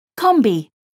Combi.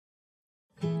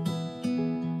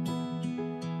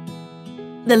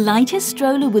 The lightest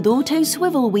stroller with auto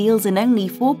swivel wheels and only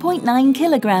 4.9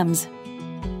 kilograms.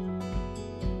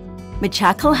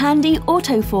 Mechacal handy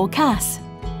Auto4cas.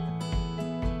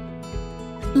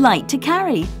 Light to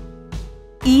carry.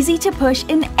 Easy to push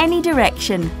in any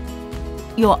direction.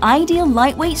 Your ideal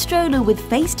lightweight stroller with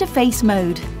face-to-face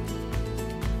mode.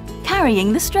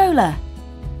 Carrying the stroller.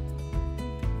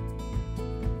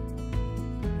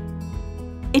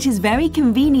 It is very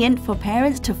convenient for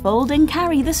parents to fold and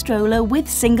carry the stroller with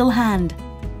single hand.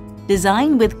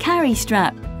 Designed with carry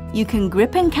strap, you can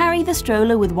grip and carry the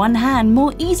stroller with one hand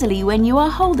more easily when you are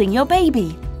holding your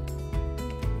baby.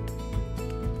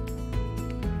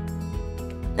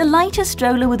 The lightest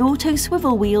stroller with auto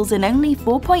swivel wheels and only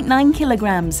 4.9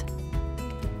 kilograms.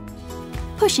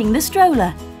 Pushing the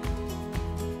stroller.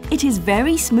 It is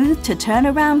very smooth to turn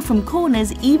around from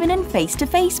corners even in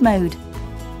face-to-face mode.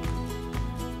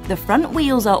 The front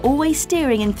wheels are always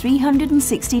steering in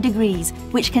 360 degrees,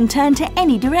 which can turn to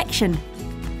any direction.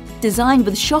 Designed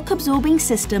with shock-absorbing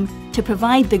system to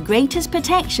provide the greatest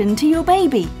protection to your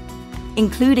baby,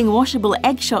 including washable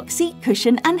egg shock seat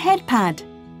cushion and head pad.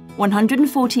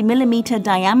 140mm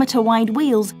diameter wide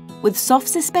wheels with soft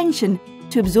suspension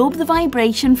to absorb the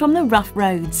vibration from the rough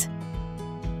roads.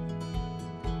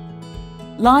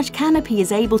 Large canopy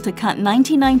is able to cut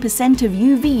 99% of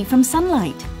UV from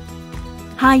sunlight.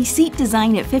 High seat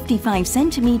design at 55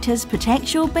 centimeters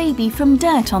protects your baby from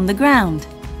dirt on the ground.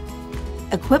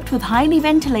 Equipped with highly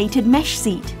ventilated mesh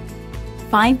seat.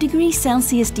 5 degrees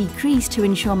Celsius decrease to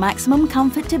ensure maximum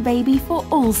comfort to baby for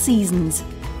all seasons.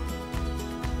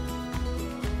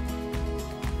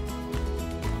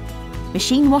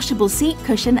 Machine washable seat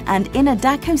cushion and inner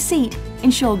Daco seat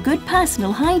ensure good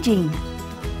personal hygiene.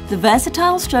 The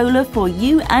versatile stroller for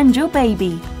you and your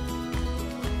baby.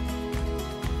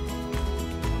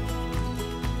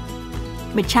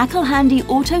 Mechacal handy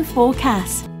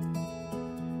Auto4cas.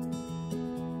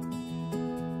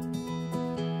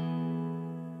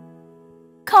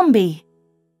 Combi.